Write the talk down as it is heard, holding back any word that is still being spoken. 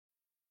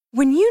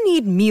When you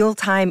need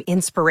mealtime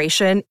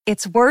inspiration,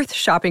 it's worth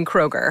shopping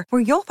Kroger,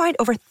 where you'll find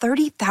over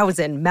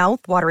 30,000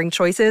 mouth-watering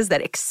choices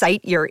that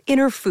excite your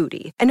inner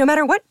foodie. And no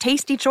matter what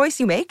tasty choice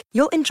you make,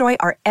 you'll enjoy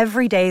our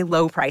everyday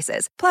low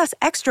prices, plus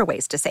extra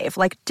ways to save,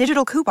 like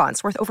digital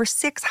coupons worth over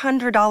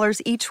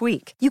 $600 each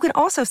week. You can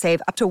also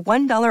save up to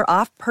 $1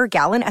 off per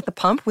gallon at the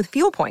pump with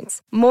fuel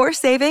points. More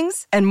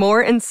savings and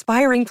more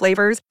inspiring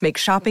flavors make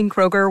shopping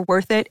Kroger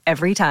worth it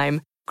every time.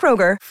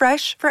 Kroger,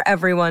 fresh for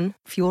everyone.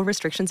 Fuel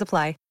restrictions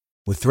apply.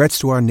 With threats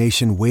to our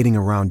nation waiting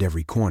around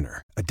every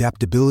corner,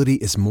 adaptability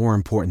is more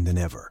important than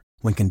ever.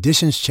 When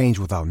conditions change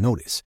without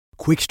notice,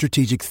 quick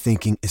strategic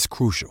thinking is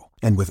crucial.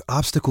 And with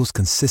obstacles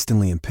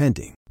consistently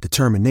impending,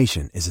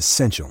 determination is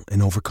essential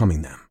in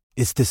overcoming them.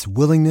 It's this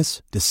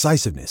willingness,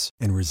 decisiveness,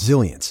 and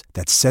resilience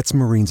that sets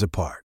Marines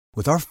apart.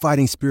 With our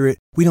fighting spirit,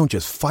 we don't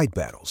just fight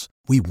battles,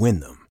 we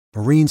win them.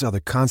 Marines are the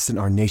constant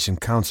our nation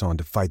counts on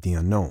to fight the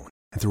unknown.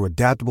 And through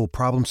adaptable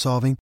problem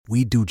solving,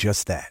 we do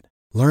just that.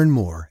 Learn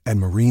more at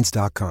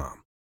marines.com.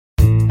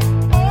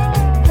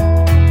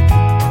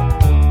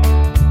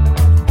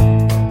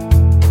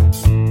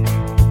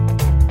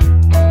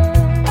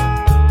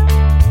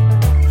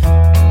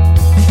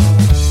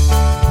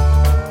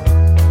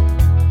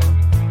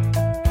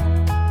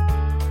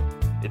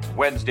 It's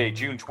Wednesday,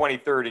 June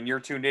 23rd, and you're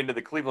tuned into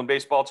the Cleveland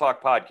Baseball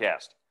Talk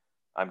podcast.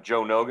 I'm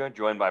Joe Noga,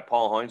 joined by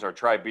Paul Hoynes, our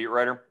Tribe beat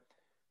writer.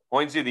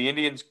 Hoynesy, the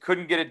Indians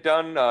couldn't get it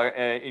done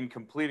in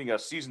completing a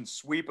season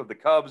sweep of the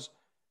Cubs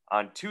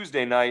on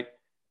Tuesday night,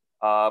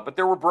 but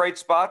there were bright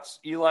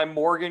spots. Eli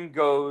Morgan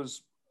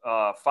goes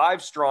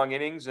 5 strong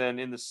innings, and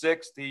in the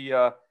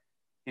 6th,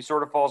 he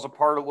sort of falls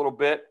apart a little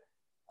bit.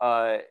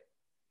 The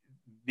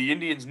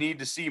Indians need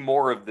to see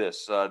more of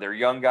this. They're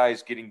young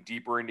guys getting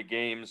deeper into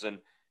games and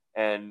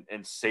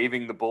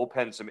saving the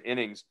bullpen some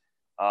innings.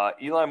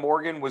 Eli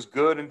Morgan was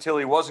good until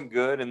he wasn't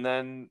good, and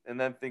then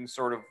things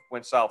sort of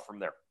went south from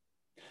there.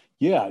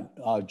 Yeah,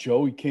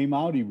 Joe, he came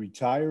out, he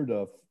retired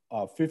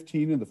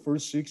 15 of the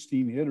first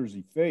 16 hitters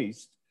he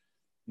faced.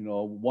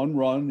 1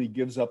 run, he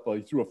gives up,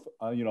 he threw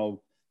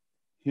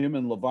him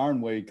and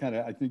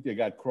Lavarnway I think they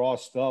got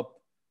crossed up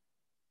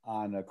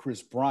on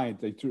Chris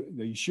Bryant.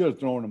 They should have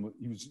thrown him.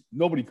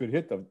 Nobody could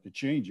hit the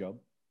changeup.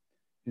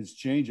 His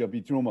changeup,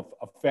 he threw him a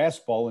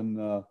fastball,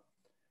 and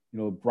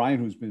Bryant,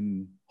 who's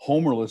been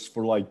homerless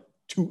for like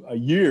a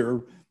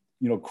year,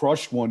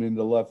 crushed one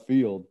into left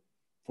field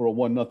for a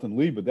 1-0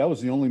 lead. But that was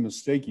the only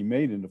mistake he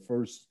made in the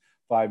first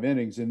 5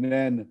 innings. And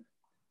then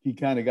he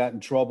kind of got in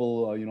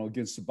trouble,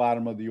 against the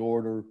bottom of the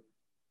order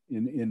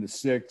in the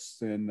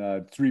 6th,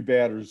 and 3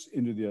 batters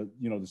into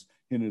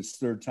in his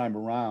 3rd time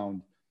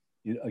around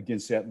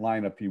against that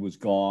lineup, he was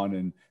gone.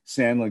 And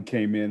Sandlin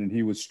came in and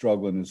he was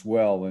struggling as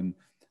well. And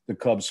the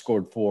Cubs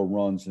scored 4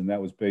 runs, and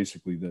that was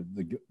basically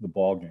the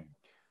ball game.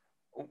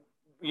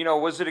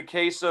 Was it a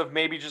case of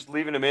maybe just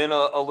leaving him in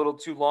a little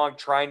too long,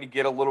 trying to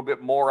get a little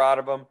bit more out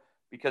of him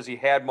because he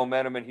had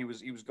momentum and he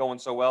was going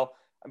so well?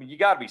 I mean, you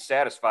got to be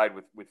satisfied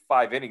with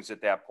 5 innings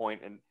at that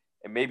point, and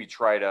maybe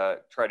try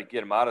to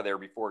get him out of there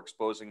before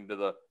exposing him to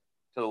the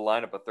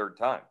lineup a 3rd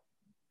time.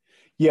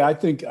 Yeah, I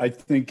think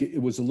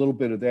it was a little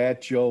bit of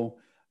that, Joe.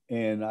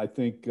 And I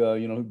think,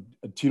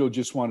 Tito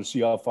just wanted to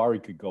see how far he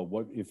could go,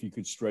 what if he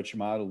could stretch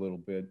him out a little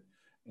bit.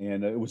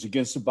 And it was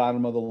against the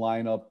bottom of the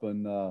lineup,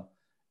 and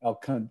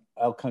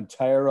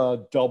Alcantara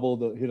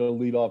hit a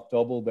leadoff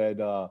double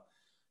that,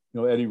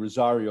 Eddie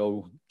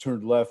Rosario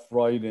turned left,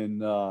 right,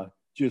 and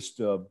just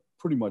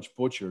pretty much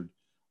butchered.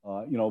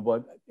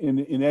 But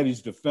in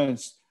Eddie's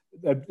defense,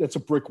 that's a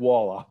brick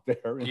wall out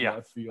there in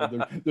left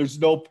field. There's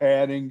no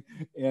padding,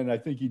 and I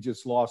think he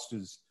just lost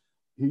his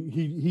 –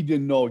 he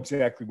didn't know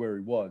exactly where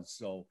he was.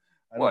 So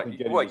I don't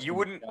think Eddie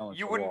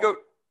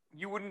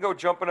you wouldn't go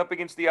jumping up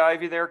against the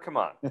ivy there? Come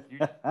on.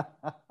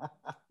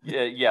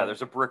 Yeah,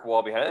 there's a brick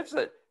wall behind it.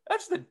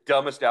 That's the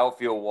dumbest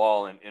outfield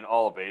wall in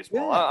all of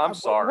baseball. Yeah, I'm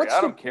sorry.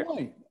 I don't care.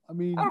 Point? I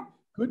mean,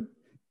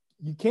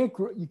 you can't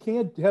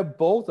have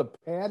both a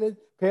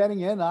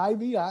padding and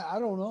ivy. I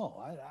don't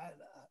know.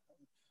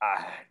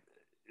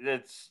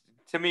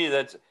 To me,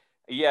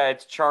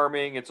 it's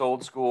charming. It's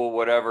old school,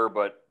 whatever.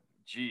 But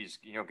geez,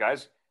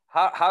 guys,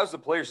 how's the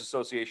Players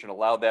Association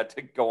allowed that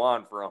to go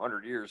on for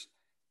 100 years?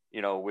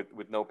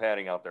 With no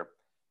padding out there.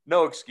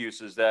 No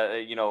excuses that,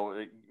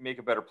 make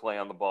a better play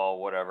on the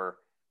ball, whatever.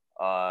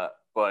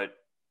 But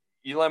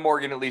Eli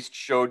Morgan at least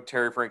showed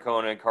Terry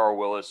Francona and Carl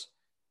Willis,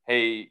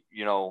 hey,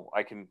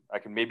 I can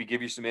maybe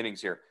give you some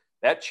innings here.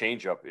 That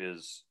changeup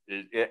is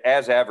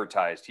as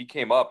advertised. He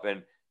came up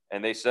and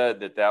they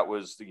said that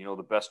was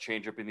the best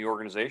changeup in the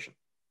organization.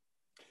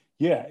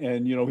 Yeah,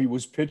 and he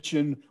was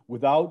pitching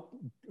without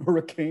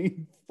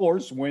hurricane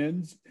force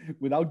winds,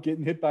 without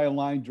getting hit by a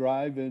line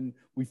drive, and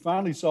we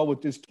finally saw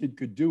what this kid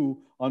could do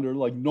under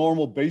like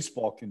normal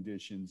baseball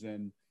conditions,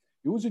 and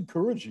it was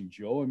encouraging,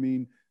 Joe. I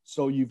mean,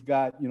 so you've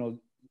got you've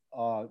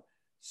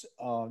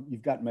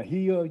got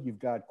Mejia, you've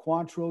got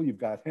Quantrill, you've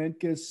got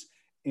Hentges,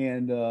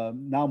 and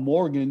now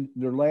Morgan.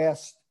 The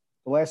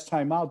last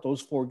time out,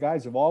 those 4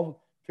 guys have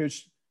all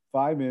pitched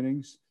 5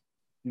 innings.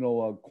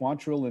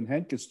 Quantrill and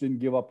Hentges didn't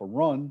give up a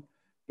run.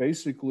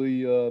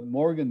 basically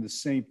Morgan the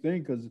same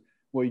thing because,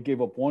 well, he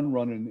gave up 1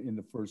 run in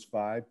the first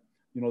 5.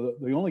 You know,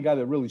 the only guy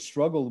that really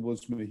struggled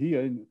was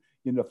Mejia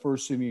in the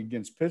first inning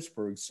against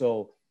Pittsburgh.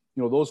 So,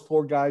 you know, those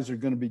 4 guys are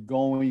going to be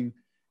going,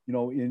 you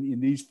know, in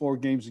these 4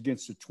 games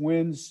against the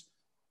Twins.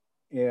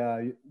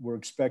 We're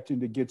expecting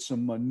to get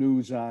some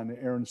news on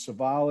Aaron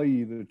Civale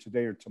either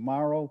today or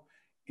tomorrow.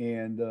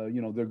 And,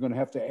 you know, they're going to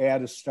have to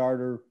add a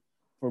starter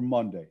for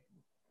Monday.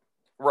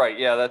 Right.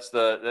 Yeah, that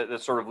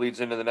sort of leads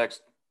into the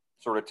next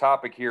sort of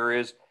topic here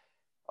is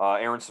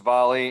Aaron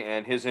Civale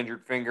and his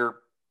injured finger.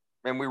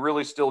 And we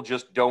really still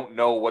just don't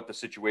know what the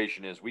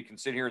situation is. We can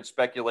sit here and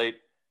speculate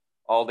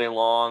all day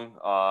long.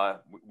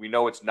 We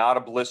know it's not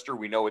a blister.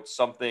 We know it's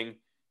something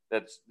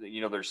that's,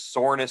 you know, there's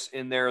soreness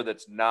in there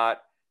that's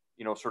not,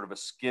 you know, sort of a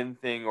skin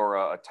thing or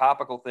a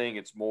topical thing.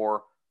 It's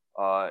more,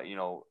 you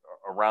know,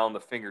 around the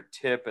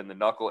fingertip and the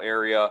knuckle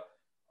area.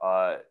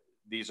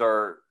 These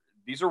are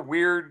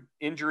weird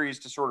injuries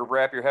to sort of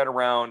wrap your head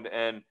around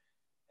and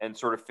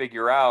sort of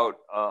figure out,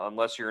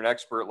 unless you're an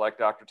expert like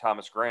Dr.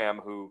 Thomas Graham,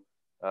 who,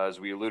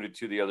 as we alluded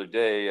to the other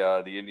day,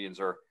 the Indians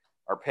are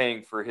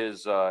paying for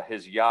his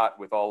yacht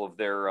with all of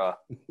their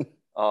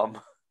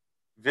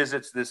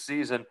visits this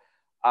season.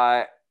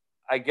 I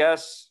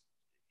guess,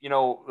 you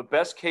know, the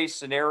best case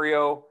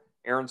scenario,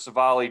 Aaron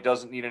Civale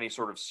doesn't need any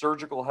sort of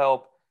surgical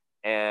help,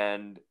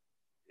 and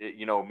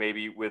you know,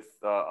 maybe with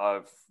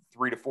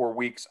 3 to 4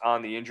 weeks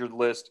on the injured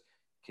list,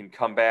 can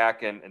come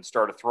back and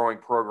start a throwing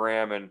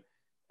program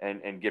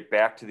and get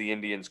back to the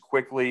Indians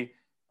quickly.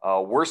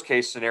 Worst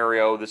case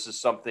scenario, this is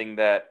something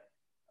that,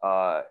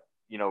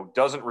 you know,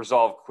 doesn't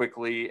resolve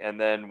quickly. And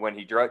then when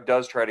he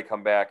does try to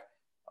come back,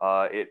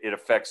 it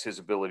affects his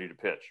ability to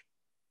pitch.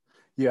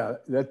 Yeah,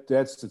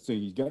 that's the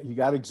thing. He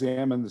got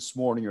examined this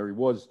morning, or he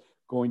was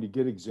going to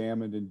get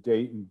examined in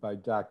Dayton by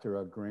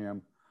Dr.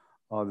 Graham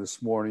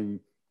this morning.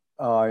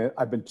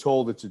 I've been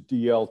told it's a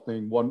DL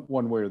thing,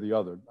 one way or the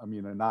other. I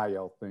mean, an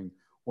IL thing,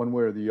 one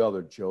way or the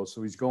other, Joe.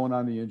 So he's going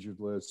on the injured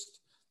list.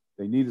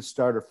 They need a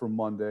starter for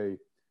Monday.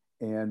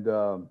 And,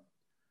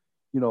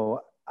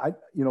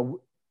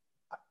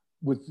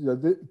 with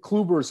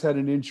Kluber's had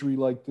an injury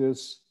like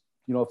this,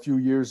 you know, a few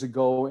years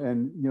ago.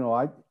 And, you know,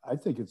 I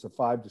think it's a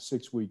 5 to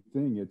 6 week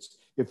thing. It's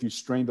if you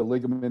strained a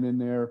ligament in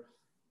there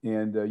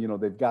and, you know,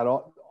 they've got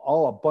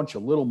all a bunch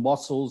of little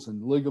muscles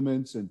and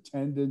ligaments and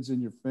tendons in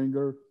your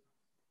finger.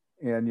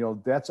 And, you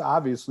know, that's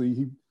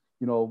obviously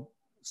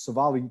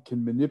Civale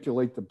can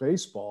manipulate the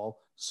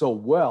baseball so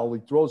well. He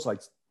throws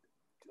like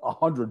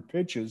 100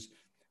 pitches,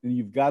 and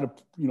you've got to,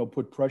 you know,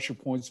 put pressure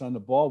points on the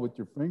ball with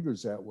your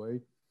fingers that way.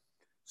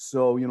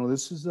 So, you know,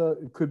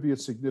 it could be a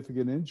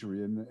significant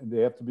injury, and they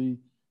have to be, you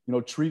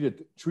know,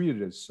 treated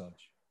as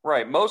such.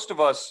 Right. Most of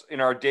us in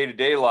our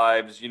day-to-day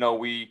lives, you know,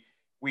 we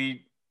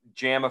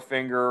jam a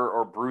finger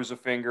or bruise a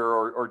finger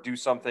or do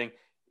something,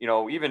 you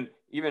know,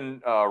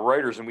 even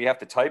writers, and we have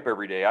to type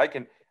every day.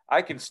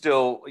 I can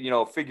still, you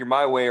know, figure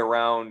my way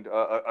around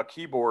a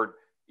keyboard,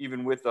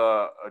 even with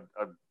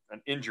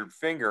an injured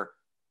finger.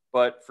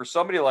 But for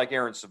somebody like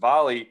Aaron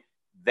Civale,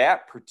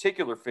 that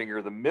particular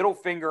finger, the middle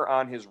finger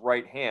on his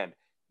right hand,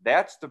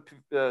 that's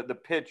the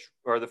pitch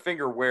or the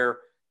finger where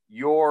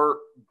you're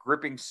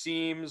gripping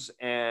seams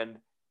and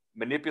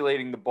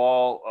manipulating the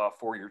ball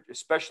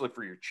especially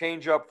for your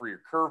changeup, for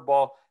your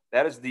curveball.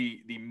 That is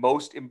the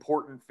most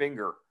important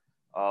finger.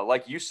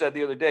 Like you said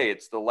the other day,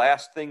 it's the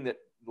last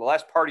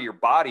part of your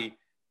body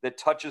that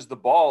touches the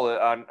ball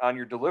on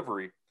your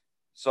delivery.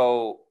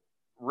 So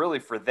really,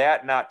 for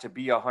that not to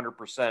be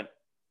 100%,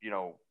 you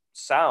know,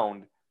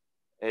 sound,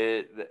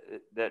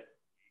 that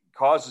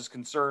causes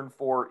concern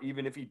for,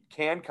 even if he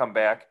can come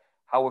back,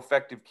 how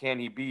effective can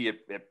he be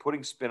at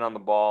putting spin on the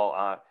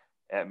ball,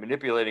 at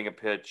manipulating a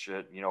pitch,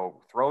 you know,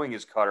 throwing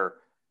his cutter.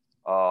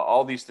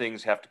 All these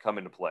things have to come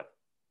into play.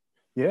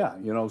 Yeah,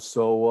 you know,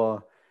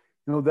 so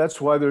you know,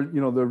 that's why there's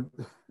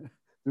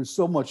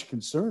so much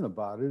concern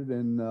about it,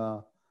 and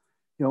you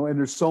know, and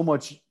there's so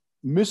much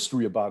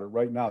mystery about it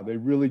right now. They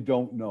really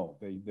don't know.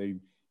 They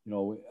you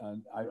know,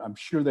 and I'm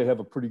sure they have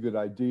a pretty good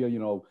idea. You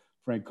know,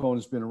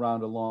 Francona's been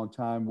around a long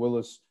time.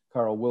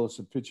 Carl Willis,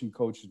 the pitching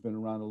coach, has been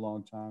around a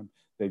long time.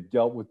 They've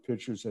dealt with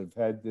pitchers that have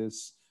had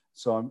this.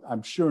 So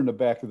I'm sure in the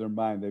back of their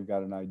mind, they've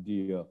got an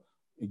idea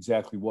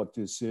exactly what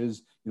this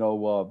is. You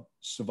know,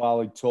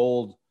 Civale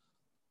told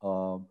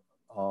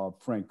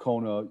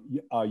Francona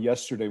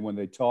yesterday when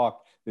they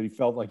talked that he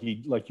felt like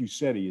like you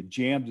said, he had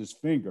jammed his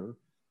finger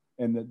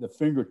and that the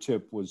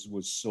fingertip was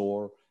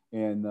sore.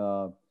 And,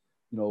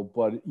 you know,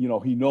 but, you know,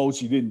 he knows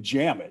he didn't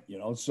jam it, you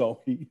know, so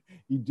he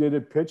did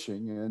it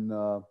pitching. And,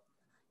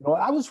 you know,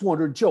 I was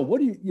wondering, Joe, what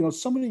do you know,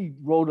 somebody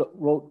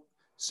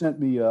sent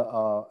me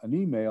an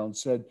email and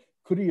said,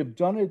 could he have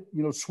done it,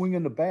 you know,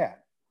 swinging the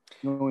bat,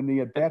 you know, in the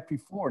at bat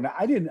before? Now,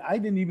 I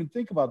didn't even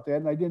think about that.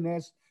 And I didn't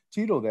ask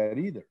Tito that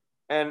either.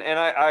 And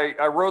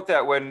I wrote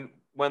that when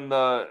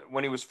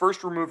he was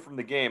first removed from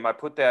the game, I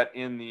put that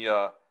in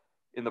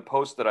the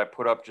post that I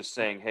put up, just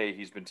saying, hey,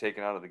 he's been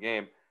taken out of the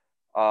game.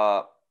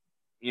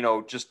 You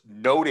know, just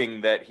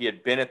noting that he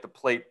had been at the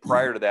plate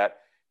prior to that.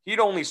 He'd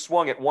only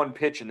swung at one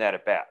pitch in that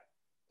at bat.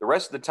 The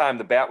rest of the time,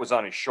 the bat was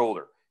on his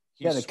shoulder.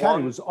 It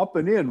kind of was up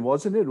and in,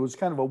 wasn't it? It was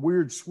kind of a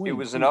weird swing. It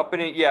was an up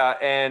and in, yeah,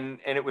 and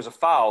it was a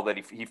foul that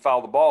he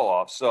fouled the ball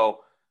off.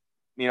 So,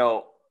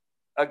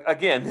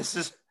 again,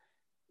 this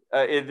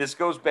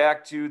goes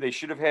back to they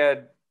should have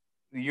had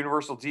the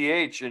universal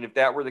DH, and if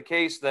that were the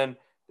case, then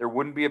there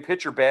wouldn't be a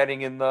pitcher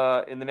batting in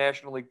the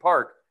National League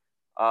Park.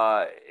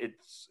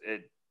 It's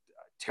a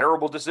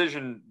terrible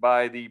decision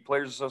by the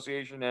Players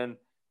Association and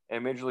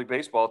Major League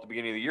Baseball at the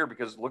beginning of the year,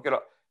 because look at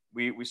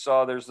we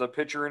saw there's a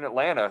pitcher in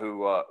Atlanta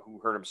who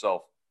hurt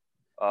himself.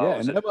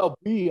 And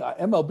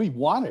MLB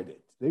wanted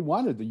it. They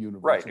wanted the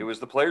universal. Right. It was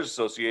the Players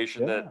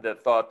Association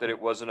that thought that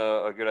it wasn't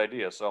a good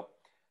idea. So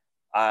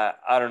I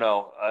don't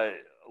know. A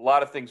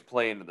lot of things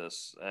play into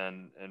this,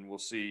 and we'll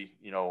see.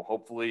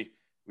 Hopefully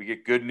we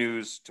get good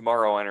news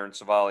tomorrow on Aaron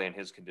Savali and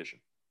his condition.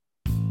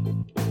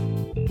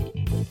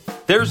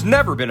 There's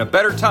never been a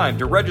better time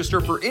to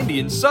register for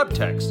Indians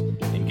Subtext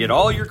and get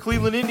all your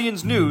Cleveland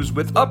Indians news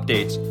with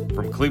updates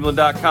from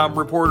Cleveland.com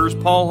reporters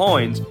Paul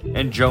Hoynes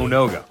and Joe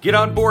Noga. Get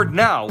on board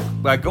now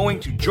by going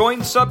to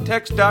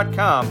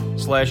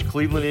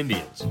joinsubtext.com/Cleveland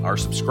Indians. Our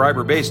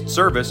subscriber-based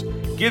service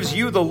gives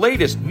you the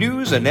latest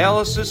news,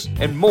 analysis,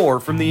 and more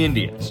from the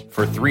Indians.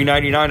 For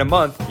 $3.99 a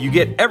month, you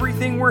get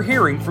everything we're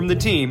hearing from the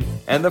team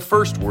and the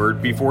first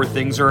word before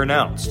things are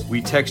announced.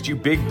 We text you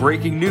big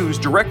breaking news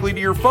directly to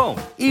your phone,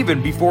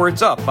 even before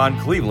it's up on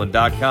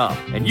Cleveland.com.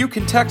 And you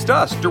can text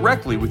us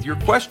directly with your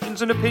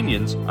questions and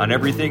opinions on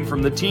everything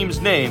from the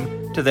team's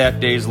name to that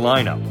day's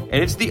lineup.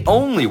 And it's the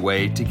only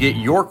way to get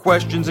your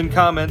questions and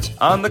comments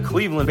on the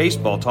Cleveland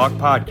Baseball Talk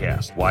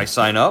podcast. Why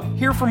sign up?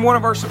 Hear from one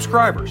of our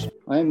subscribers.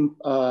 I'm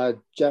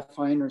Jeff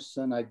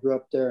Heinerson. I grew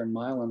up there in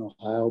Milan,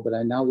 Ohio, but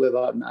I now live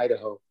out in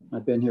Idaho.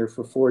 I've been here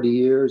for 40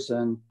 years,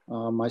 and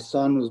my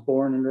son was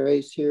born and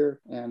raised here,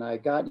 and I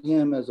got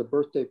him as a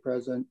birthday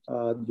present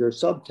your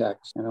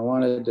subtext. And I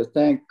wanted to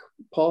thank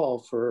Paul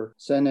for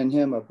sending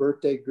him a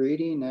birthday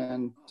greeting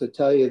and to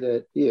tell you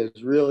that he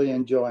is really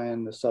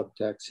enjoying the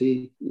subtext.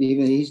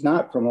 He's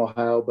not from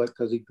Ohio, but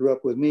because he grew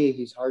up with me,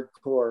 he's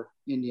hardcore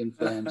Indian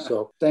fan.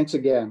 So thanks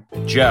again.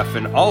 Jeff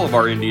and all of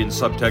our Indian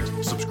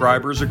Subtext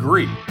subscribers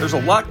agree. There's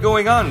a lot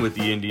going on with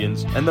the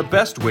Indians, and the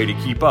best way to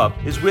keep up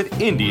is with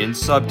Indian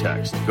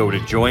Subtext. Go to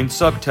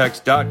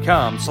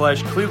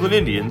joinsubtext.com/Cleveland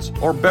Indians,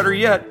 or better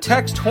yet,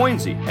 text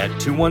Hoynesy at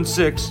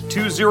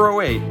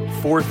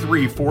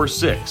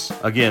 216-208-4346.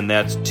 Again,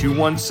 that's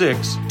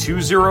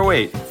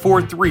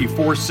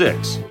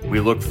 216-208-4346.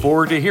 We look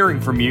forward to hearing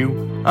from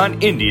you on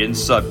Indian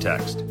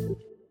Subtext.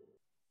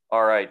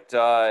 All right.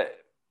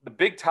 The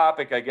big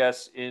topic, I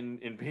guess,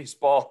 in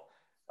baseball,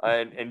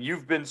 and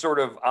you've been sort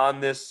of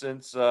on this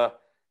since the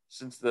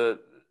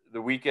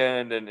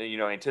weekend, and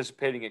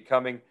anticipating it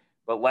coming.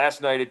 But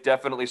last night it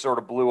definitely sort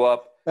of blew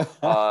up.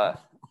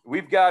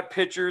 We've got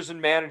pitchers and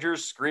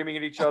managers screaming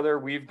at each other.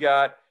 We've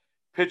got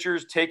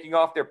pitchers taking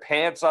off their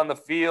pants on the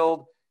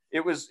field.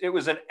 It was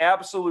an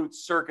absolute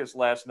circus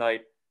last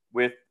night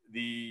with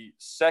the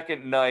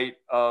second night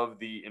of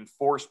the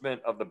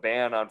enforcement of the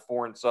ban on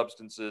foreign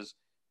substances.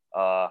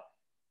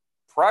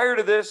 Prior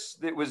to this,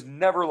 it was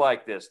never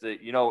like this. That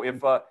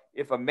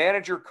if a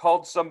manager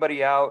called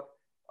somebody out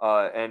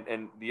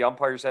and the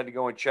umpires had to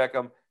go and check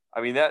them,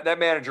 I mean that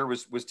manager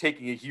was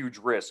taking a huge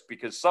risk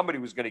because somebody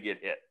was going to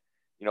get hit.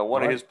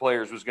 One of his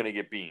players was going to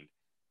get beamed.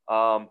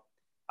 A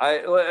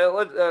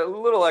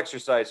little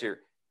exercise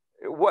here.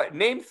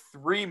 Name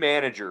 3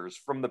 managers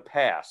from the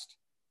past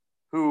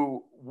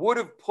who would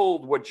have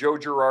pulled what Joe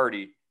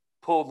Girardi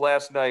pulled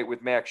last night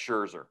with Max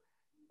Scherzer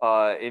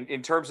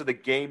in terms of the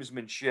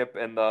gamesmanship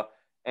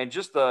and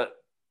just the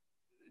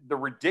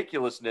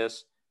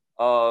ridiculousness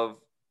of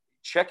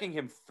checking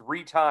him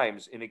 3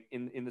 times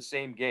in the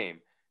same game,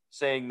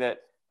 saying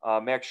that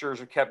Max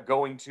Scherzer kept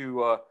going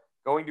to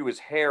his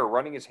hair,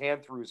 running his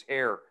hand through his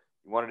hair.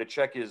 He wanted to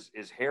check his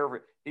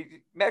hair.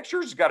 Max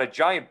Scherzer's got a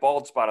giant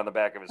bald spot on the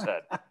back of his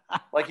head,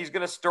 like he's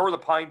going to store the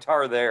pine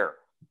tar there.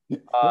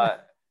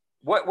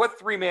 What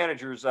 3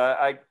 managers?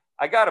 I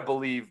got to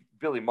believe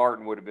Billy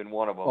Martin would have been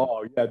one of them.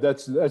 Oh yeah,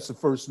 that's the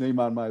first name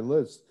on my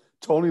list.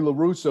 Tony La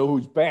Russa,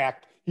 who's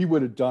back, he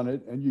would have done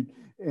it, and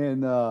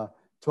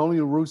Tony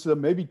La Russa,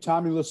 maybe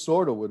Tommy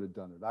Lasorda would have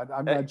done it.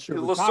 I'm not sure.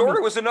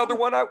 Lasorda was another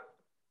one.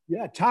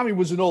 Yeah, Tommy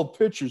was an old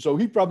pitcher, so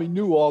he probably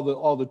knew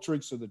all the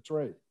tricks of the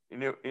trade.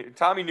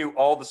 Tommy knew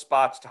all the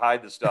spots to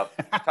hide the stuff.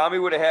 Tommy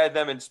would have had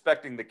them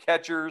inspecting the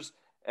catchers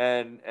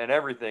and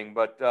everything.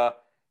 But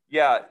top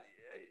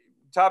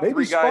maybe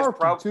 3 guys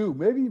probably too.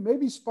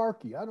 Maybe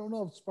Sparky. I don't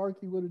know if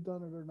Sparky would have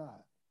done it or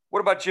not. What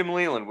about Jim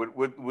Leland?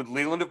 Would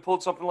Leland have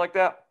pulled something like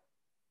that?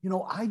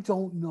 I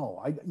don't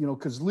know.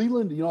 Because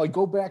Leland, I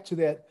go back to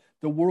the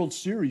World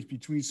Series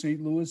between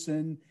St. Louis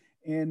and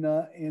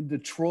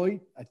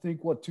Detroit. I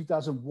think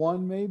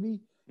 2001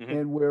 maybe,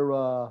 and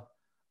where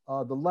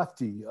the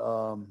lefty,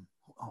 had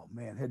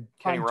Kenny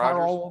pine tar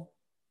Rogers. all over.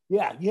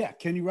 Yeah,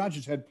 Kenny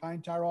Rogers had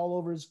pine tar all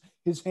over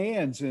his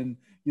hands, and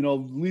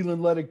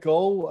Leland let it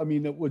go. I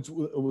mean, it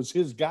was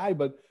his guy,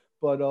 but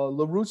La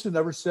Russa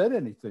never said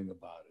anything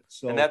about it.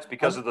 So, and that's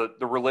because of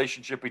the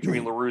relationship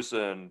between La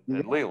Russa and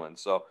Leland.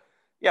 So,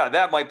 yeah,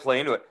 that might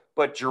play into it.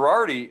 But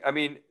Girardi, I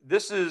mean,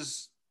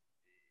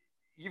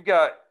 you've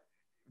got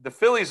the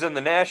Phillies and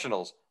the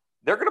Nationals.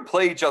 They're going to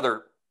play each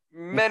other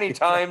many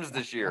times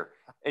this year.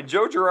 And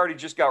Joe Girardi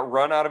just got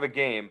run out of a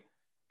game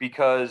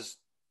because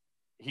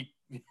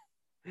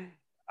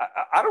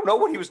I don't know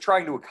what he was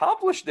trying to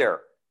accomplish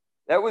there.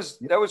 That was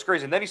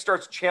crazy. And then he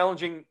starts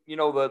challenging,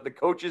 the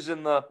coaches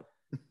in the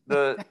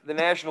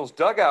Nationals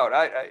dugout.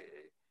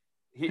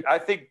 I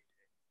think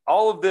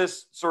all of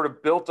this sort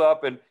of built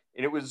up, and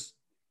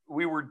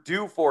we were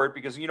due for it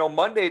because,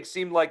 Monday it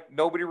seemed like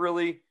nobody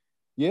really,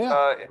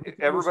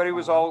 everybody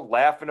was all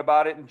laughing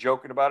about it and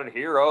joking about it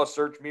here. Oh,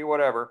 search me,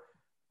 whatever.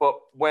 But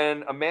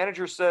when a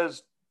manager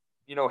says,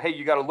 hey,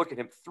 you got to look at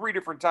him 3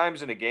 different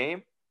times in a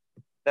game,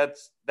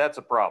 that's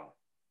a problem.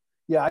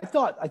 Yeah,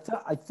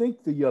 I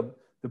think the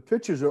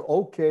pitchers are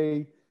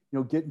okay,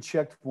 getting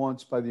checked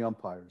once by the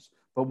umpires.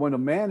 But when a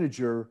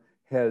manager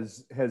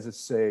has a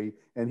say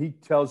and he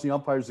tells the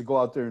umpires to go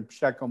out there and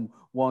check them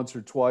once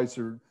or twice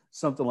or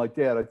something like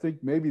that, I think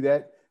maybe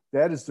that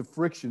is the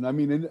friction. I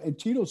mean, and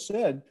Tito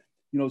said,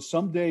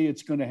 someday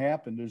it's going to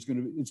happen. It's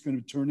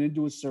going to turn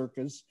into a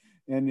circus,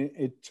 and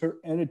it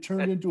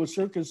turned into a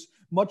circus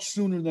much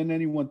sooner than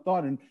anyone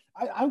thought. And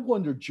I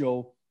wonder,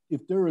 Joe,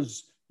 if there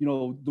is,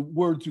 the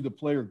word through the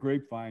player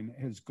grapevine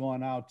has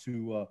gone out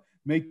to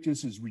make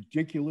this as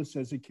ridiculous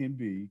as it can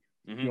be,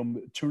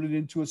 turn it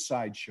into a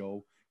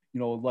sideshow,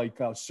 like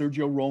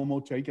Sergio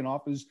Romo taking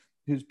off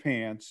his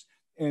pants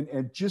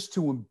and just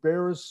to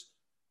embarrass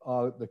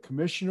the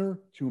commissioner,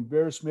 to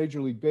embarrass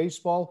Major League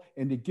Baseball,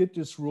 and to get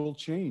this rule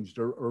changed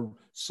or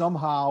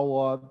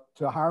somehow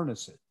to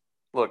harness it.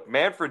 Look,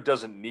 Manfred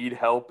doesn't need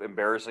help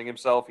embarrassing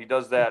himself. He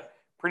does that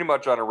pretty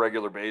much on a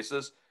regular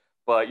basis.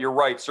 But you're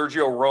right,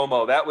 Sergio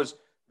Romo, that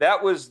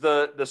was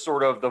the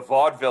sort of the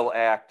vaudeville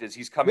act as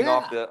he's coming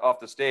off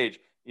the stage.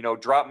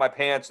 Drop my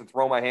pants and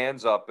throw my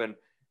hands up, and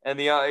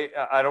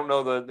I don't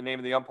know the name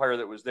of the umpire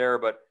that was there,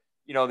 but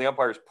the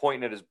umpire's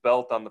pointing at his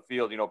belt on the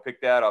field.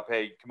 Pick that up.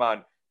 Hey, come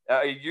on,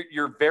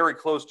 you're very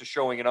close to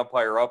showing an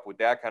umpire up with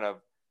that kind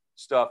of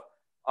stuff.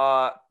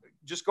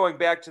 Just going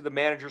back to the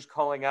managers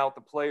calling out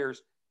the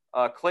players,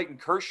 Clayton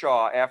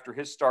Kershaw after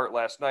his start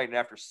last night and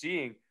after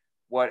seeing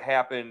what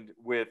happened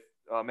with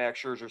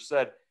Max Scherzer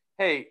said,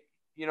 hey,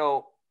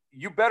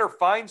 you better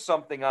find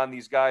something on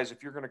these guys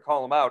if you're going to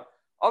call them out.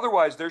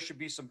 Otherwise, there should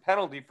be some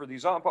penalty for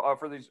these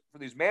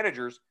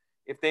managers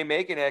if they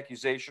make an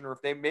accusation or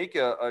if they make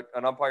an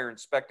umpire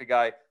inspect a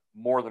guy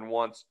more than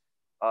once.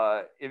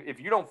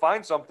 If you don't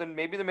find something,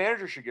 maybe the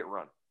manager should get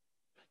run.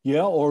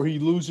 Yeah, or he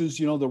loses,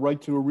 the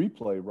right to a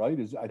replay, right?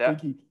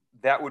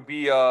 That would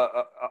be,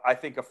 I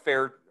think, a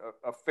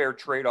fair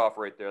trade-off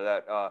right there.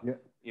 That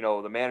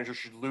the manager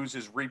should lose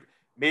his replay.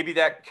 Maybe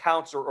that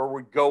counts or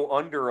would go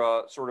under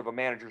a sort of a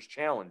manager's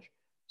challenge.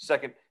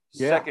 Second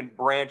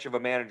branch of a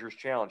manager's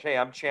challenge. Hey,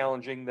 I'm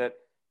challenging that,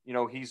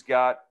 he's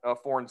got a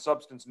foreign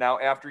substance now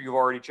after you've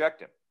already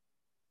checked him.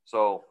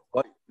 So.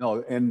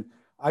 No, and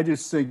I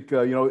just think,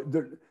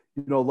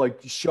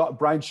 like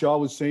Brian Shaw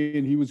was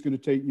saying he was going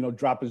to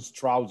drop his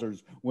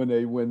trousers when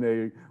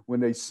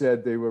they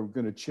said they were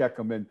going to check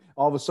him. And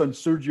all of a sudden,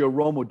 Sergio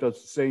Romo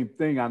does the same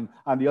thing on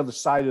the other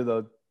side of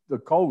the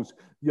coast,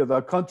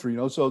 the country,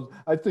 So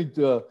I think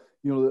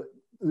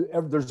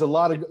there's a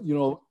lot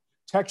of,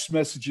 text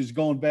messages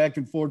going back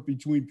and forth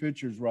between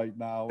pitchers right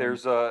now.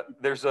 There's a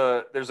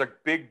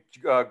big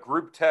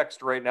group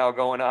text right now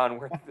going on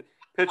where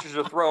pitchers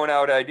are throwing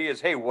out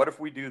ideas. Hey, what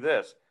if we do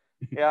this?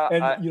 Yeah.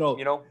 And,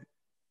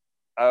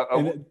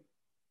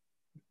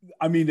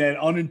 I mean, that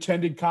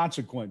unintended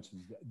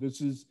consequences.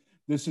 This is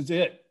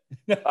it.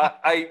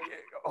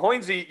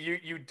 Hoynesy,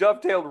 you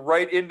dovetailed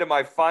right into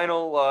my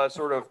final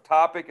sort of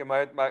topic and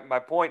my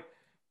point.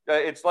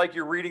 It's like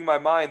you're reading my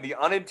mind. The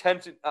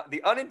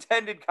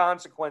unintended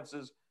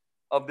consequences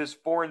of this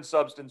foreign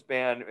substance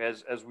ban,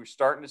 as we're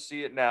starting to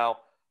see it now.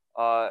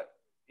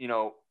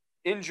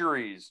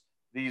 Injuries,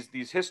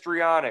 these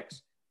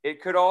histrionics.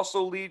 It could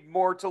also lead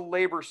more to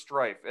labor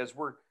strife as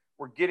we're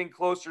getting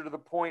closer to the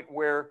point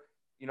where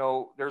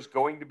there's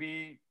going to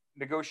be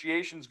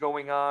negotiations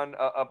going on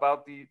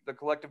about the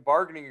collective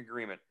bargaining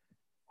agreement.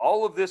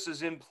 All of this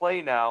is in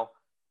play now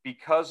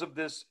because of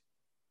this,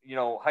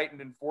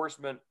 heightened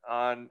enforcement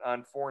on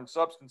foreign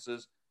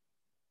substances.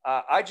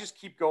 I just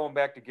keep going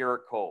back to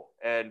Garrett Cole,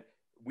 and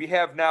we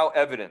have now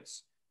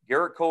evidence.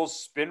 Garrett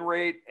Cole's spin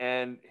rate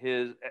and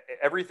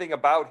everything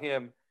about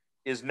him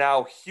is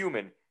now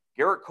human.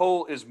 Garrett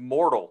Cole is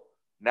mortal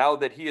now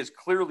that he has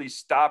clearly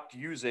stopped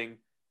using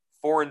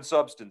foreign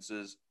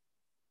substances,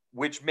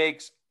 which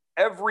makes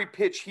every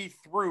pitch he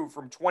threw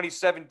from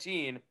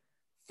 2017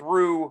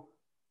 through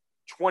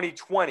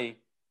 2020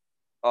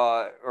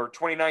 or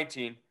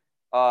 2019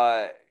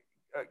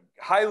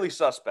 highly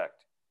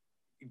suspect.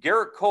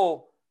 Garrett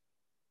Cole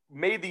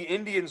made the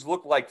Indians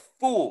look like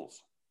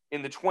fools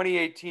in the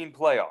 2018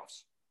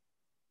 playoffs.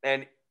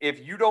 And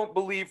if you don't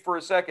believe for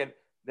a second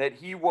that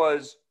he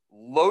was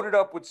loaded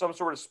up with some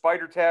sort of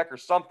spider tack or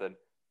something,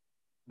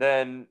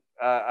 then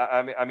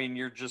I mean,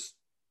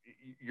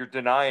 you're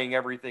denying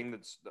everything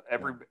that's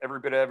every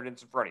bit of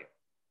evidence in front of you.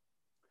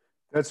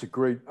 That's a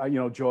great,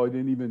 Joe, I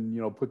didn't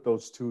even, put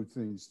those two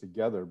things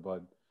together,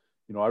 but,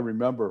 I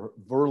remember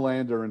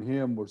Verlander and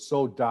him were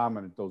so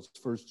dominant those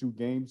first two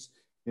games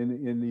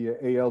in the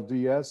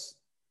ALDS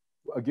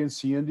against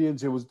the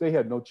Indians. They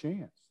had no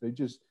chance.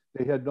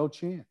 They had no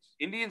chance.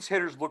 Indians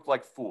hitters looked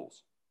like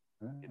fools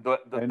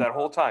that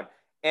whole time.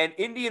 And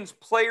Indians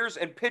players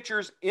and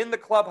pitchers in the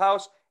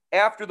clubhouse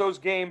after those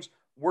games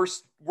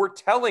were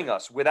telling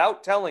us,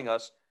 without telling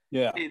us,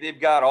 hey, they've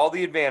got all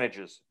the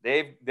advantages.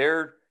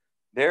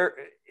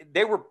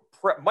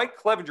 Mike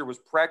Clevenger was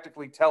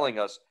practically telling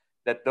us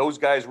that those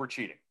guys were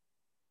cheating.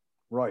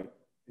 Right,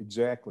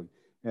 exactly.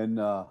 And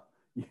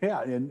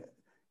and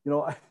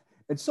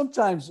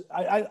sometimes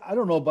I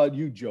don't know about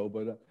you, Joe,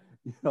 but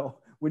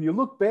when you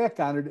look back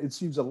on it, it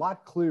seems a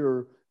lot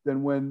clearer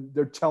than when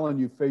they're telling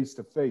you face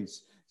to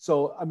face.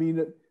 So I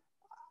mean,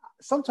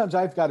 sometimes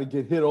I've got to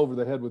get hit over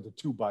the head with a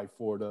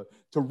 2x4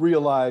 to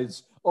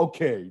realize,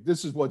 okay,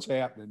 this is what's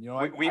happening.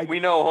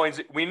 We know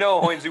Hoynesy. We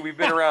know Hoynesy. We've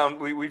been around.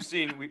 We've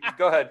seen.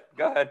 Go ahead.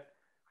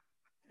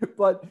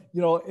 But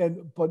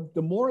but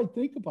the more I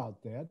think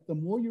about that, the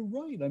more you're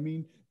right. I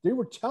mean, they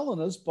were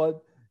telling us,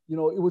 but it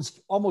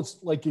was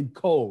almost like in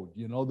code.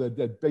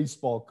 That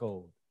baseball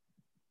code.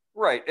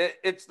 Right.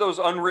 It's those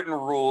unwritten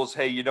rules.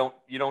 Hey, you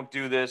don't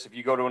do this. If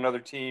you go to another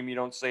team, you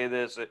don't say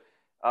this.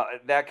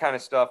 That kind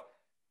of stuff.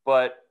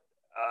 But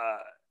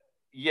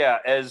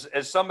as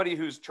somebody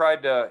who's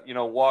tried to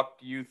walk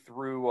you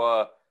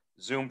through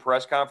Zoom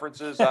press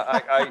conferences,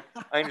 I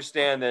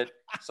understand that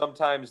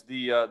sometimes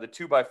the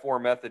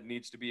 2x4 method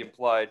needs to be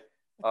applied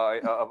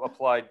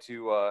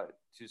to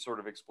sort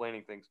of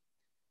explaining things.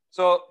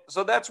 So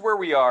that's where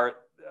we are.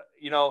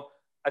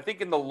 I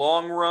think in the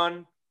long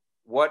run,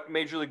 what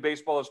Major League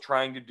Baseball is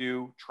trying to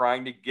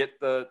get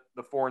the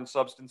foreign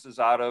substances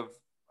out of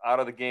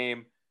the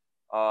game,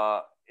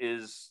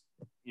 is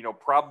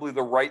probably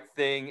the right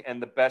thing and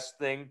the best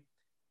thing.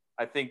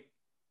 I think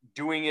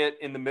doing it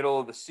in the middle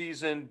of the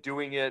season,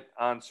 doing it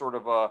on sort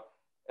of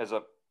as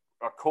a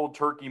cold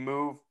turkey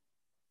move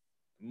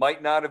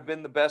might not have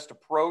been the best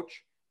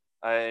approach,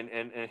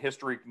 and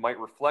history might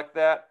reflect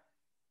that,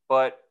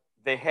 but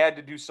they had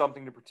to do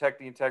something to protect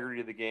the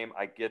integrity of the game.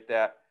 I get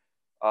that.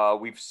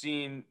 We've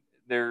seen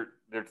they're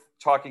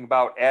talking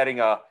about adding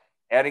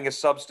a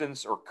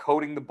substance or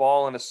coating the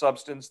ball in a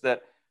substance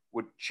that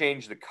would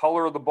change the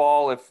color of the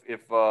ball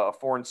if a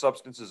foreign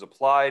substance is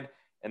applied,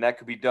 and that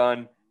could be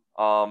done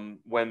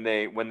when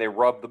they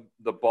rub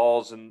the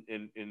balls in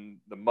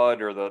the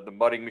mud or the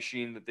mudding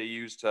machine that they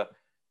use to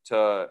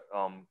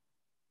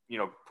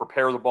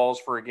prepare the balls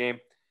for a game.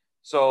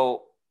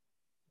 So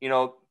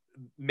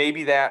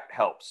maybe that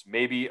helps.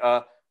 Maybe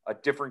a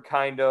different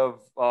kind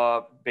of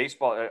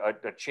baseball,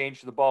 a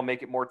change to the ball,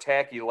 make it more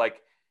tacky.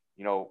 Like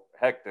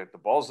heck, the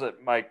balls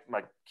that my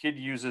kid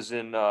uses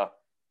in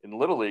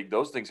Little League,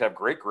 those things have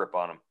great grip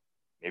on them.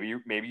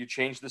 Maybe you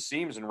change the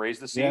seams and raise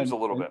the seams a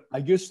little bit.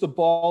 I guess the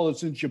ball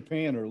that's in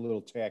Japan are a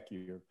little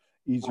tackier,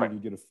 easier to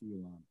get a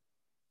feel on.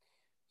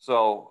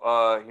 So,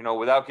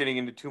 without getting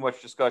into too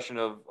much discussion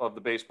of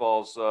the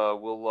baseballs,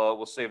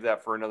 we'll save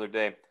that for another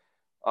day.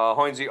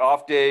 Hoynesy,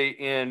 off day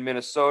in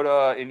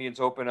Minnesota. Indians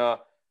open a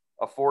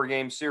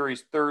 4-game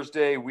series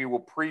Thursday. We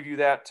will preview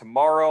that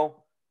tomorrow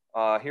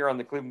here on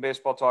the Cleveland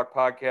Baseball Talk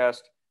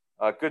podcast.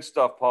 Good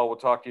stuff, Paul. We'll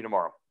talk to you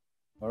tomorrow.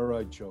 All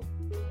right, Joe.